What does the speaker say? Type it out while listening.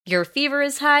Your fever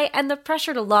is high, and the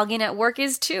pressure to log in at work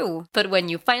is too. But when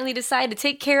you finally decide to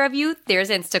take care of you, there's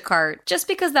Instacart. Just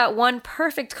because that one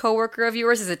perfect coworker of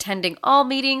yours is attending all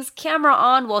meetings, camera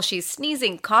on while she's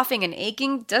sneezing, coughing, and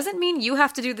aching, doesn't mean you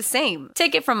have to do the same.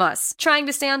 Take it from us. Trying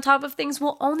to stay on top of things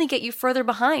will only get you further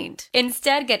behind.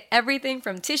 Instead, get everything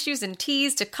from tissues and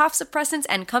teas to cough suppressants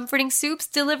and comforting soups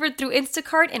delivered through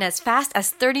Instacart in as fast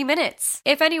as 30 minutes.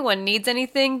 If anyone needs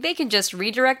anything, they can just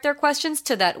redirect their questions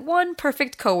to that one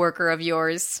perfect coworker of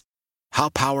yours. How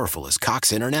powerful is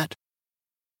Cox Internet?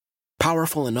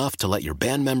 Powerful enough to let your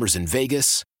band members in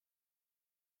Vegas,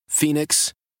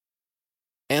 Phoenix,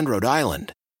 and Rhode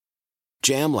Island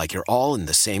jam like you're all in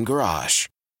the same garage.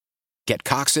 Get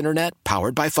Cox Internet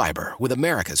powered by fiber with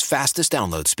America's fastest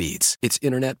download speeds. It's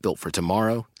internet built for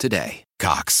tomorrow, today.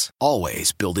 Cox,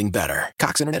 always building better.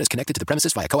 Cox Internet is connected to the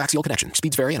premises via coaxial connection.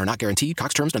 Speeds vary and are not guaranteed.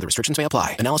 Cox terms and other restrictions may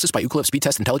apply. Analysis by Ookla Speed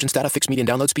Test Intelligence Data. Fixed median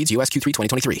download speeds. US Q3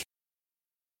 2023.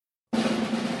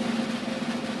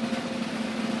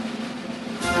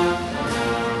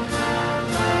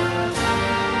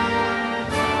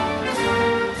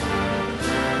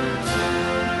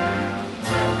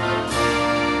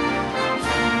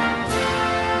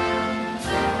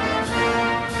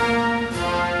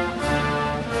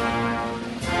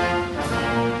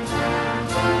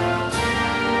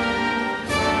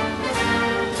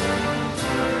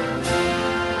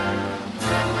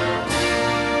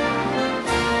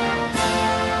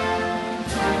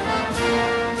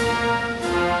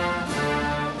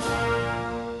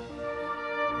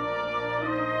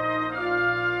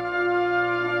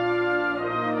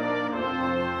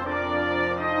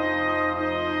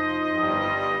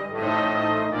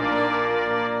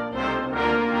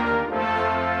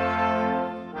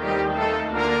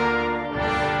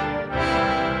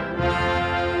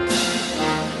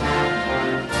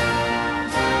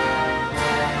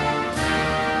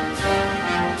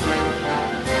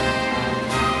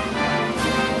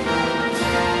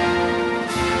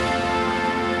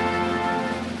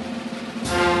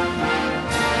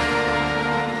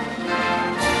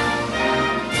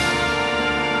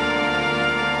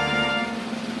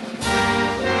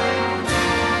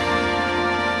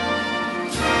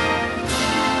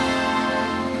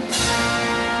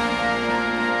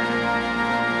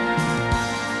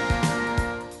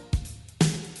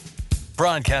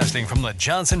 Broadcasting from the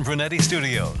Johnson Brunetti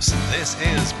Studios, this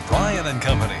is Brian and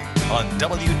Company on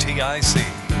WTIC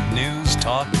News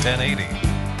Talk 1080.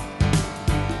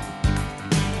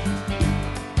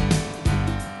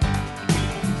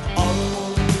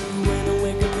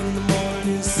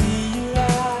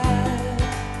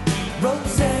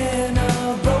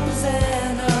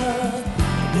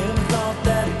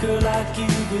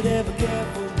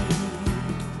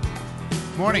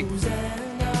 Morning.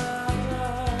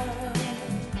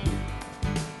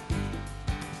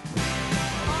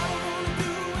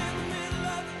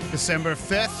 December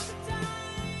 5th.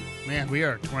 Man, we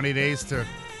are 20 days to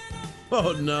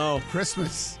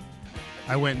Christmas.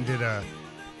 I went and did a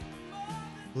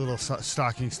little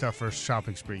stocking stuffer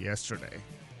shopping spree yesterday.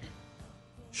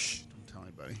 Shh, don't tell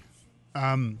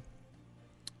anybody.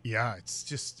 Yeah, it's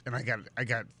just, and I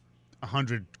got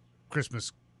 100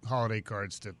 Christmas holiday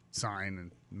cards to sign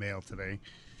and mail today.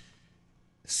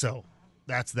 So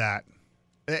that's that.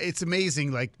 It's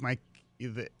amazing. Like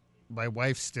my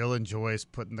wife still enjoys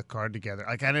putting the card together.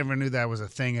 Like I never knew that was a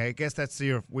thing. I guess that's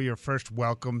your first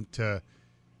welcome to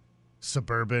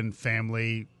suburban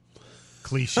family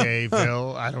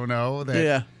clichéville. I don't know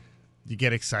that. You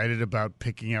get excited about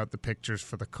picking out the pictures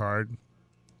for the card.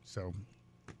 So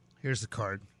here's the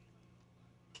card.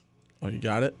 Oh, you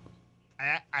got it?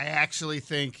 I actually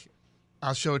think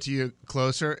I'll show it to you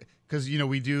closer because,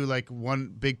 we do like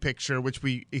one big picture, which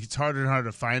it's harder and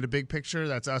harder to find a big picture.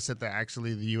 That's us at the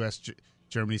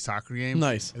U.S.-Germany soccer game.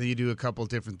 Nice. And then you do a couple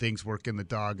different things, working the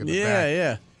dog in the back.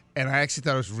 Yeah. And I actually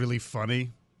thought it was really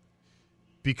funny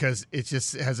because it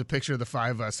just has a picture of the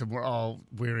five of us and we're all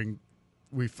wearing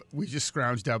we just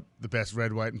scrounged up the best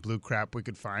red, white, and blue crap we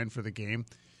could find for the game.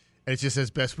 And it just says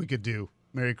best we could do.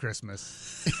 Merry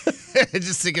Christmas. I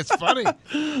just think it's funny.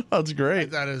 That's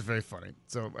great. That is very funny.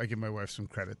 So I give my wife some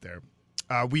credit there.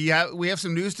 We have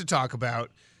some news to talk about.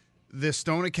 The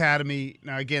Stone Academy.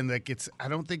 Now again, I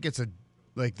don't think it's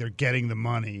they're getting the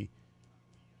money.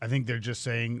 I think they're just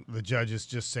saying, the judge is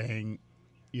just saying,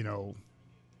 this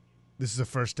is the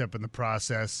first step in the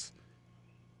process.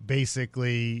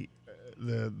 Basically,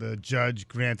 the judge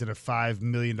granted a $5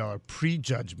 million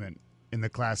prejudgment in the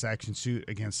class action suit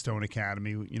against Stone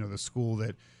Academy, the school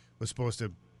that was supposed to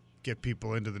get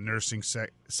people into the nursing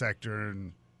sector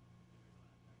and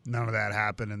none of that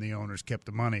happened and the owners kept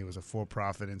the money. It was a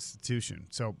for-profit institution.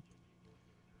 So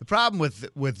the problem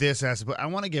with this, I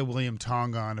want to get William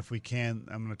Tong on if we can.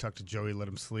 I'm going to talk to Joey, let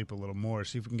him sleep a little more,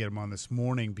 see if we can get him on this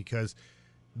morning, because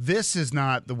this is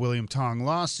not the William Tong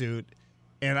lawsuit.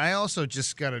 And I also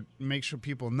just got to make sure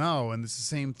people know, and it's the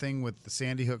same thing with the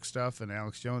Sandy Hook stuff and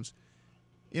Alex Jones.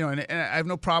 And I have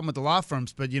no problem with the law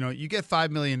firms, but, you get $5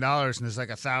 million and there's like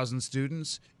 1,000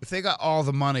 students. If they got all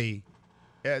the money,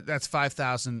 that's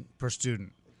 $5,000 per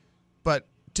student. But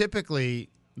typically,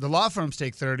 the law firms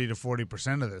take 30 to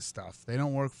 40% of this stuff. They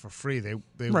don't work for free. They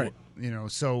Right.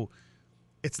 So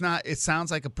it's not. It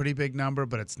sounds like a pretty big number,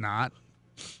 but it's not.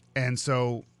 And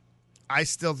so I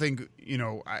still think,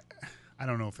 I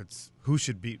don't know if it's who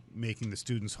should be making the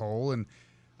students whole, and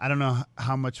I don't know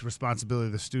how much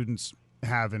responsibility the students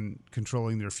have in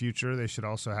controlling their future. They should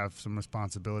also have some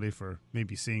responsibility for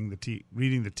maybe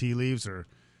reading the tea leaves or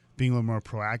being a little more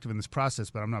proactive in this process,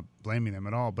 but I'm not blaming them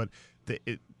at all. But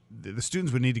the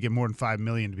students would need to get more than $5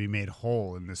 million to be made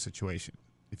whole in this situation,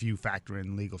 if you factor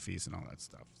in legal fees and all that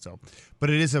stuff. So,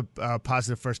 but it is a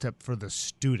positive first step for the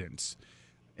students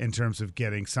in terms of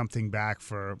getting something back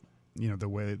for the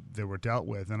way they were dealt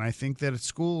with. And I think that at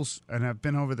schools, and I've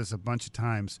been over this a bunch of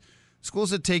times, schools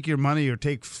that take your money or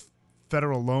take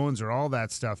federal loans or all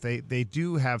that stuff, they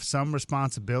do have some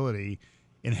responsibility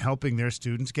in helping their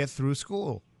students get through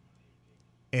school.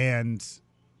 And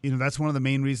that's one of the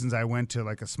main reasons I went to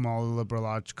like a small liberal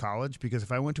arts college, because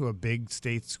if I went to a big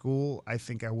state school, I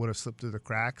think I would have slipped through the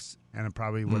cracks and it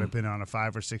probably would have been on a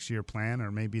 5 or 6 year plan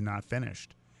or maybe not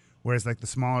finished. Whereas like the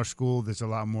smaller school, there's a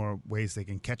lot more ways they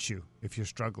can catch you if you're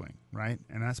struggling, right?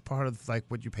 And that's part of like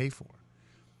what you pay for.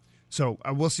 So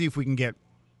we'll see if we can get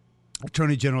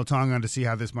Attorney General Tong on to see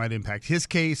how this might impact his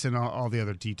case and all the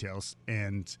other details.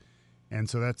 And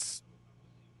so that's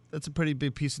a pretty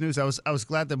big piece of news. I was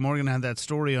glad that Morgan had that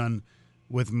story on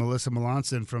with Melissa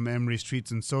Melanson from Emery's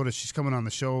Treats and Soda. She's coming on the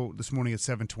show this morning at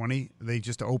 7:20. They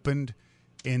just opened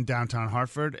in downtown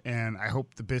Hartford, and I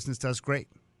hope the business does great.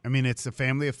 I mean, it's a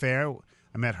family affair.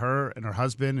 I met her and her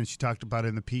husband, and she talked about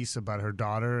in the piece about her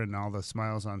daughter and all the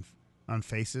smiles on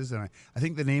faces. And I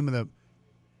think the name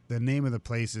of the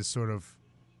place is sort of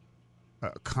a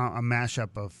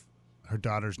mashup of her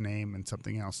daughter's name and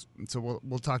something else. And so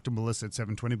we'll talk to Melissa at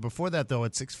 7:20. Before that, though,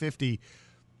 at 6:50,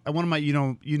 one of my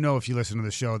if you listen to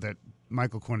the show that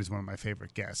Michael Corn is one of my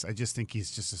favorite guests. I just think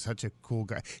he's just such a cool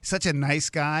guy. He's such a nice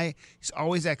guy. He's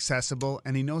always accessible,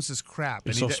 and he knows his crap.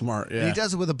 He's so smart, yeah. And he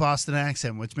does it with a Boston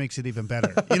accent, which makes it even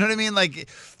better. You know what I mean? Like,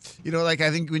 I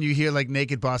think when you hear like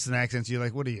naked Boston accents, you're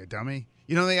like, what are you, a dummy?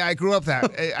 I grew up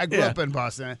up in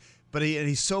Boston. But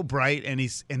he's so bright and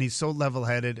he's so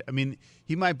level-headed. I mean,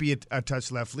 he might be a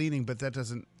touch left-leaning, but that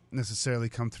doesn't necessarily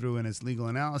come through in his legal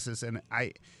analysis. And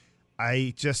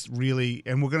I just really –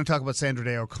 and we're going to talk about Sandra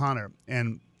Day O'Connor.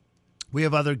 And we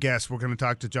have other guests. We're going to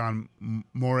talk to John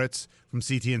Moritz from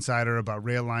CT Insider about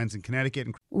rail lines in Connecticut.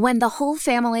 When the whole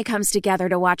family comes together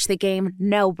to watch the game,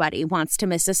 nobody wants to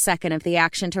miss a second of the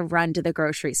action to run to the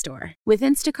grocery store. With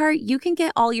Instacart, you can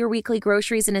get all your weekly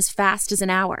groceries in as fast as an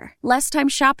hour. Less time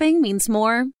shopping means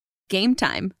more game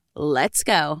time. Let's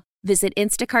go. Visit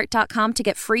instacart.com to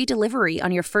get free delivery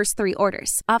on your first 3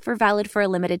 orders. Offer valid for a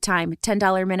limited time.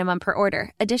 $10 minimum per order.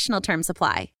 Additional terms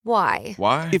apply. Why?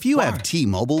 If you have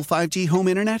T-Mobile 5G home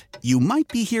internet, you might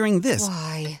be hearing this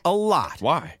Why? a lot.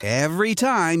 Why? Every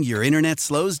time your internet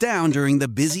slows down during the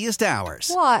busiest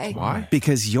hours. Why?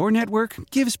 Because your network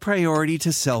gives priority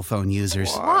to cell phone users.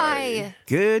 Why?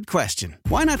 Good question.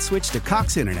 Why not switch to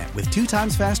Cox Internet with 2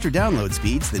 times faster download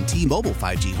speeds than T-Mobile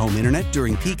 5G home internet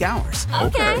during peak hours?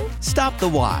 Okay. Stop the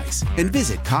whys and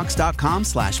visit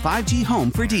cox.com/5G home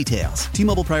for details.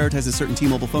 T-Mobile prioritizes certain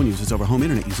T-Mobile phone users over home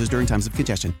internet users during times of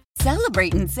congestion.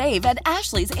 Celebrate and save at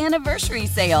Ashley's Anniversary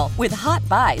Sale. With Hot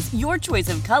Buys, your choice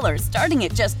of colors starting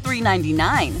at just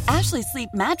 $3.99. Ashley Sleep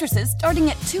mattresses starting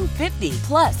at $2.50.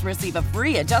 Plus, receive a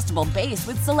free adjustable base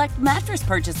with select mattress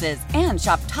purchases. And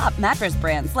shop top mattress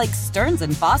brands like Stearns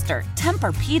 & Foster,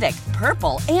 Tempur-Pedic,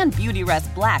 Purple, and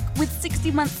Beautyrest Black with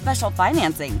 60-month special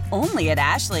financing. Only at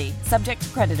Ashley. Subject to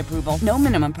credit approval. No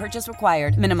minimum purchase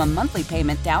required. Minimum monthly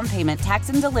payment, down payment, tax,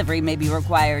 and delivery may be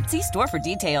required. See store for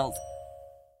details.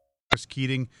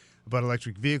 Keating about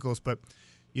electric vehicles, but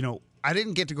I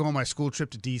didn't get to go on my school trip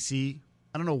to DC.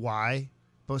 I don't know why,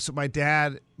 but so my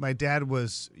dad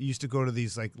used to go to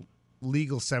these like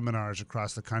legal seminars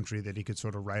across the country that he could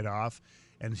sort of write off,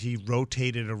 and he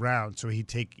rotated around, so he'd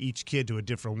take each kid to a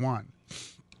different one.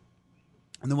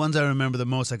 And the ones I remember the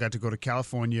most, I got to go to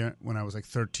California when I was like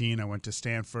 13. I went to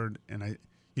Stanford, and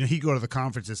he'd go to the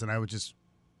conferences, and I would just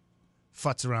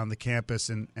futz around the campus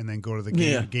and then go to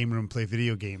the game room and play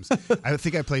video games. I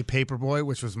think I played Paperboy,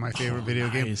 which was my favorite video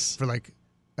game, for like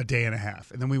a day and a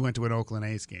half. And then we went to an Oakland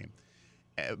A's game.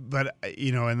 But,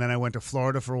 and then I went to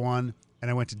Florida for one, and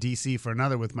I went to D.C. for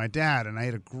another with my dad, and I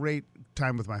had a great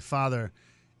time with my father.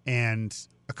 And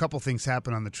a couple things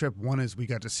happened on the trip. One is we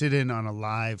got to sit in on a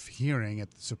live hearing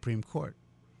at the Supreme Court.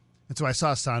 And so I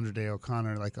saw Sandra Day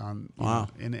O'Connor and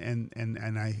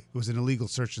it was an illegal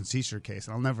search and seizure case,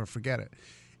 and I'll never forget it.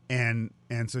 And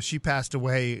so she passed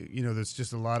away. There's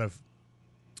just a lot of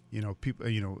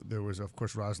people. There was, of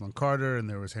course, Rosalind Carter, and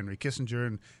there was Henry Kissinger,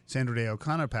 and Sandra Day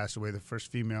O'Connor passed away, the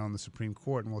first female on the Supreme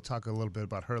Court. And we'll talk a little bit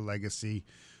about her legacy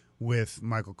with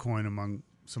Michael Coyne, among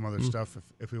some other stuff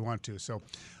if we want to. So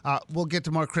we'll get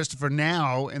to Mark Christopher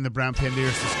now in the Brown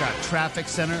Pandiers Scott Traffic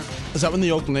Center. Is that when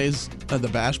the Oakland A's had the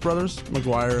Bash brothers,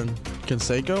 McGuire and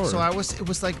Canseco? So it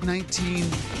was like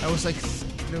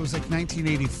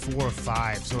 1984 or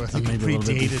 5. So I think it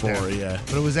predated that. Yeah.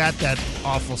 But it was at that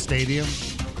awful stadium.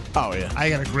 Oh, yeah. I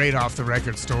got a great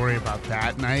off-the-record story about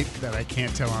that night that I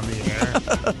can't tell on the air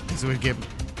because it would get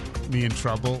me in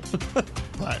trouble.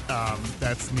 But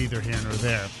that's neither here nor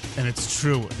there. And it's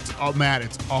true. It's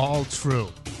all true.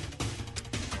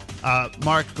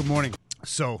 Mark, good morning.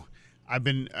 So I've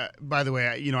been, by the way,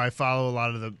 I follow a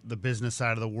lot of the business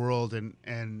side of the world,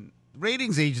 and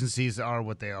ratings agencies are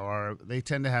what they are. They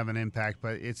tend to have an impact,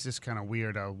 but it's just kind of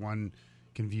weird how one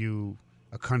can view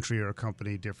a country or a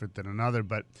company different than another.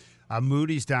 But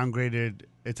Moody's downgraded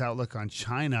its outlook on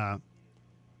China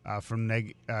from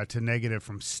to negative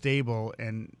from stable,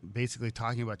 and basically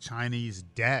talking about Chinese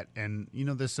debt. And,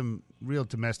 there's some real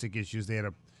domestic issues. They had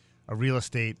a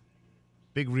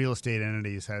big real estate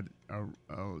entities had a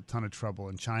ton of trouble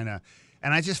in China.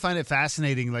 And I just find it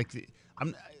fascinating,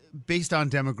 I'm based on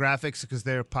demographics, because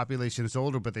their population is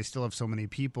older, but they still have so many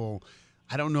people.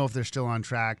 I don't know if they're still on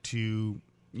track to,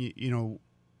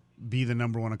 be the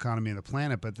number one economy on the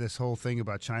planet, but this whole thing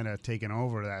about China taking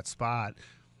over that spot,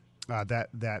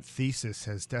 that thesis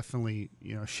has definitely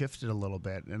shifted a little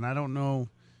bit, and I don't know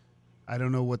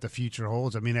what the future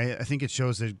holds. I mean, I think it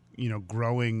shows that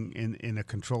growing in a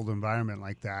controlled environment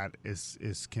like that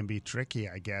can be tricky,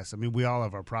 I guess. I mean, we all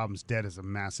have our problems. Debt is a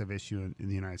massive issue in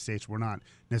the United States. We're not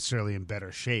necessarily in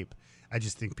better shape. I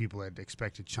just think people had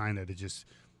expected China to just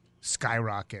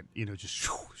skyrocket, just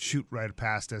shoot right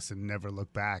past us and never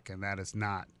look back, and that is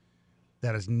not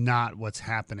what's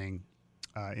happening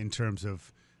in terms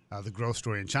of the growth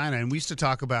story in China. And we used to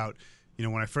talk about,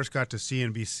 when I first got to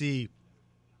CNBC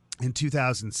in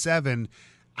 2007,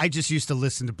 I just used to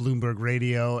listen to Bloomberg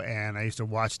Radio, and I used to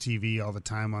watch TV all the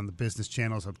time on the business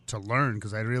channels to learn,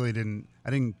 because I didn't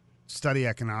study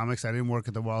economics. I didn't work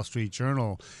at the Wall Street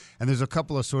Journal. And there's a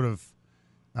couple of sort of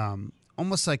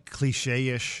almost like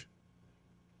cliche-ish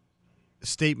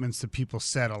statements that people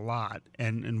said a lot.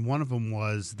 And one of them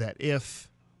was that if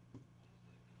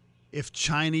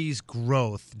Chinese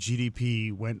growth,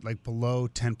 GDP, went below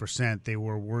 10%, they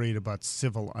were worried about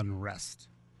civil unrest.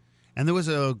 And there was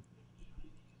a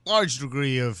large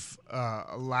degree of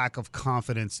lack of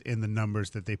confidence in the numbers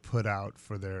that they put out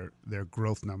for their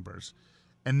growth numbers.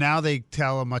 And now they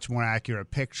tell a much more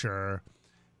accurate picture,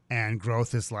 and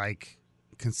growth is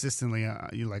consistently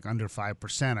under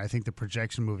 5%. I think the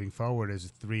projection moving forward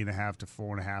is 3.5 to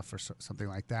 4.5 or something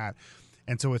like that.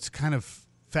 And so it's kind of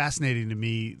fascinating to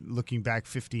me, looking back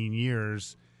 15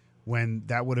 years, when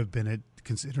that would have been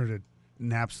considered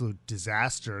an absolute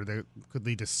disaster that could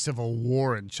lead to civil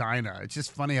war in China. It's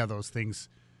just funny how those things,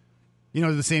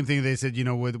 the same thing they said,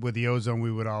 with the ozone,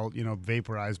 we would all,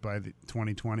 vaporize by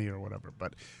 2020 or whatever.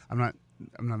 But I'm not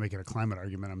making a climate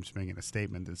argument. I'm just making a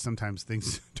statement that sometimes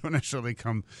things don't necessarily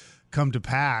come to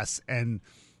pass. And,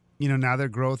 now their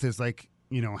growth is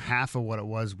half of what it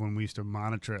was when we used to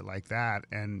monitor it like that.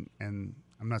 And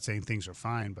I'm not saying things are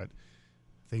fine, but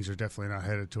things are definitely not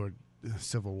headed toward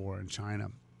civil war in China.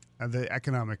 The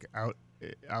economic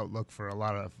outlook for a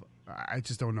lot of, I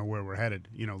just don't know where we're headed.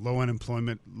 Low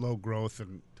unemployment, low growth,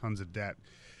 and tons of debt.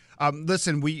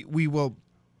 Listen, we will.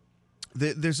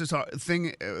 There's this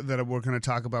thing that we're going to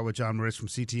talk about with John Moritz from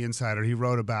CT Insider. He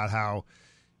wrote about how,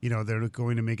 they're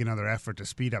going to make another effort to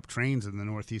speed up trains in the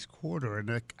Northeast Corridor,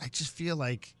 and I just feel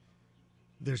like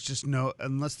there's just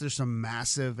unless there's some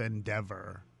massive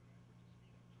endeavor,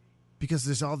 because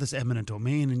there's all this eminent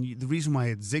domain, and the reason why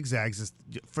it zigzags is,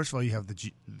 first of all, you have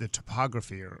the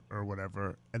topography or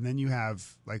whatever, and then you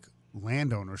have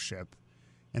land ownership,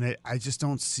 and I just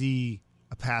don't see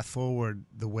a path forward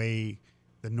the way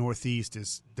the Northeast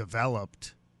is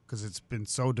developed, because it's been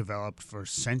so developed for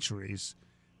centuries,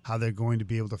 how they're going to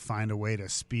be able to find a way to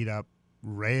speed up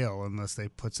rail unless they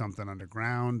put something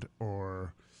underground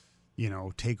or,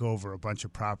 take over a bunch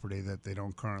of property that they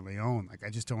don't currently own. Like, I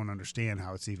just don't understand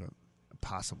how it's even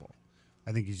possible.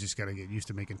 I think you just got to get used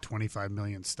to making 25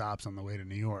 million stops on the way to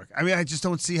New York. I mean, I just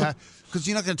don't see how, because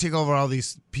you're not going to take over all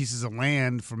these pieces of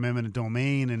land from eminent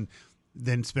domain and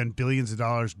then spend billions of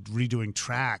dollars redoing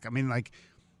track. I mean, like,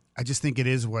 I just think it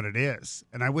is what it is.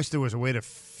 And I wish there was a way to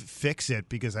fix it,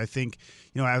 because I think,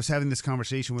 I was having this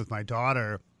conversation with my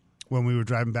daughter when we were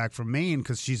driving back from Maine,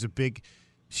 because she's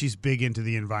big into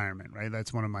the environment, right?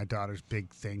 That's one of my daughter's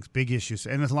big things, big issues.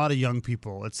 And there's a lot of young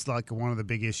people. It's like one of the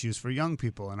big issues for young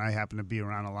people. And I happen to be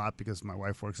around a lot because my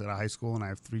wife works at a high school and I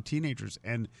have 3 teenagers.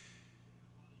 And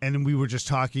we were just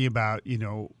talking about,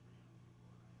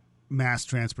 mass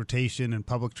transportation and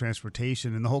public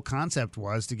transportation, and the whole concept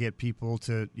was to get people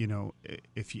to,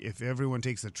 if everyone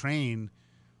takes the train,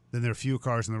 then there are fewer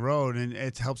cars on the road, and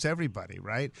it helps everybody,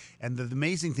 right? And the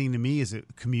amazing thing to me is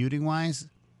that commuting wise,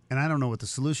 and I don't know what the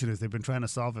solution is, they've been trying to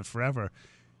solve it forever,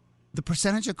 the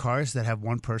percentage of cars that have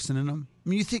one person in them, I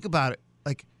mean, you think about it,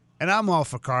 like, and I'm all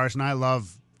for cars and I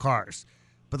love cars,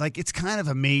 but like, it's kind of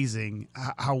amazing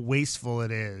how wasteful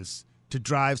it is to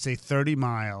drive, say, 30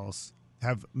 miles,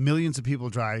 have millions of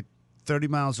people drive 30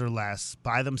 miles or less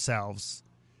by themselves,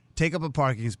 take up a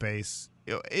parking space.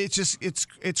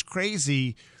 It's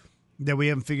crazy that we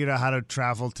haven't figured out how to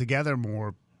travel together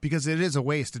more, because it is a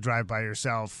waste to drive by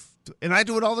yourself. And I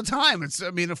do it all the time.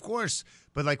 Of course,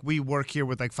 but like, we work here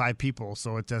with like 5 people,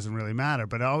 so it doesn't really matter.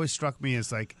 But it always struck me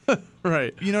as like,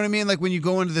 right. You know what I mean? Like, when you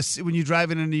go into when you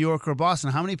drive into New York or Boston,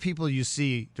 how many people you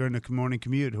see during the morning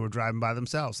commute who are driving by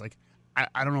themselves? Like,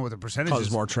 I don't know what the percentage Causes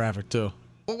is. more traffic too.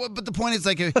 Well, but the point is,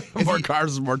 like, if more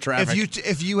cars is more traffic.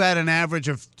 If you had an average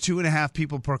of 2.5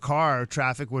 people per car,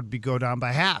 traffic would go down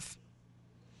by half.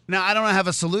 Now, I don't have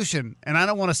a solution, and I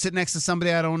don't want to sit next to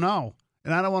somebody I don't know,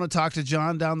 and I don't want to talk to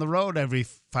John down the road every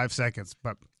 5 seconds.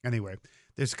 But anyway,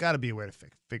 there's got to be a way to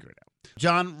figure it out.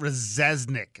 John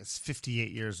Rzeznik is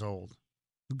 58 years old.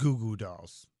 Goo Goo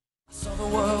Dolls. Saw the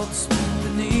world spin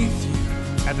beneath you.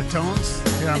 At the Tones,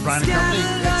 here on Brian and Company,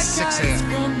 it's 6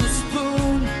 a.m.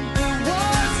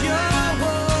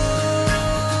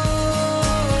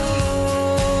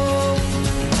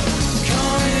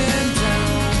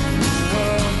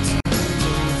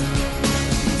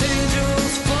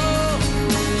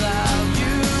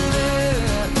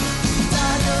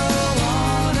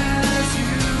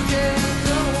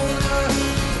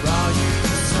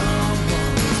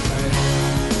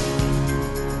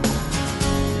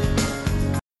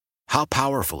 How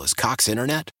powerful is Cox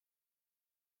Internet?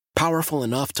 Powerful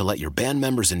enough to let your band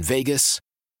members in Vegas,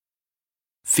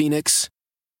 Phoenix,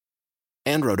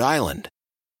 and Rhode Island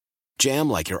jam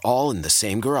like you're all in the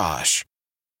same garage.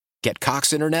 Get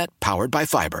Cox Internet powered by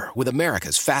fiber with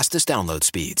America's fastest download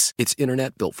speeds. It's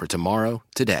internet built for tomorrow,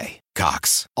 today.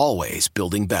 Cox, always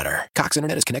building better. Cox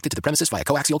Internet is connected to the premises via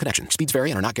coaxial connection. Speeds vary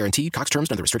and are not guaranteed. Cox terms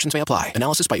and other restrictions may apply.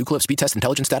 Analysis by Ookla of Speed Test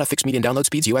Intelligence Data. Fixed median download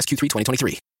speeds. US Q3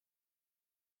 2023.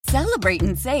 Celebrate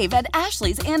and save at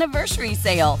Ashley's Anniversary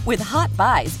Sale. With Hot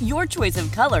Buys, your choice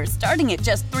of colors starting at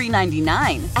just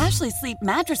 $3.99. Ashley Sleep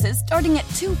mattresses starting at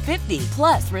 $2.50.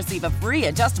 Plus, receive a free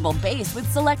adjustable base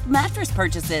with select mattress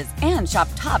purchases. And shop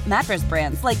top mattress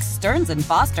brands like Stearns &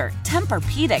 Foster,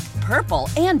 Tempur-Pedic, Purple,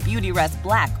 and Beautyrest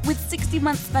Black with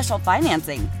 60-month special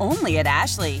financing. Only at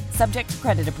Ashley. Subject to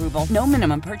credit approval. No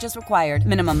minimum purchase required.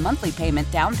 Minimum monthly payment,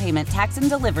 down payment, tax,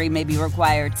 and delivery may be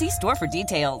required. See store for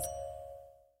details.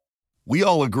 We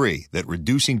all agree that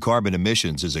reducing carbon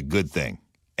emissions is a good thing.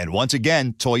 And once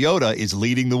again, Toyota is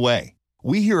leading the way.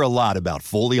 We hear a lot about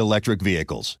fully electric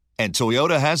vehicles, and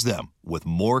Toyota has them, with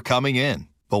more coming in.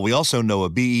 But we also know a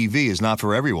BEV is not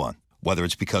for everyone, whether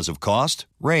it's because of cost,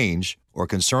 range, or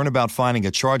concern about finding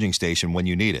a charging station when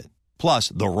you need it. Plus,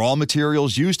 the raw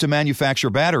materials used to manufacture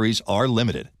batteries are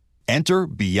limited. Enter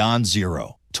Beyond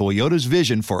Zero, Toyota's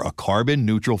vision for a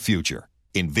carbon-neutral future.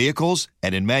 In vehicles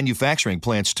and in manufacturing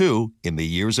plants, too, in the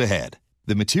years ahead.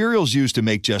 The materials used to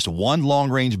make just one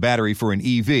long-range battery for an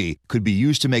EV could be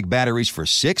used to make batteries for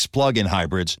 6 plug-in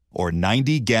hybrids or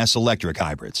 90 gas-electric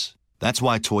hybrids. That's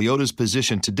why Toyota's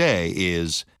position today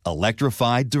is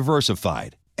electrified,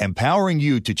 diversified, empowering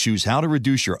you to choose how to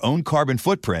reduce your own carbon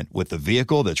footprint with the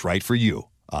vehicle that's right for you,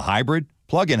 a hybrid,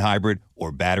 plug-in hybrid,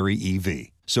 or battery EV.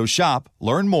 So shop,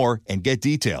 learn more, and get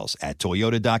details at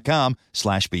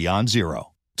toyota.com/beyond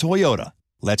zero. Toyota,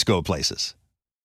 let's go places.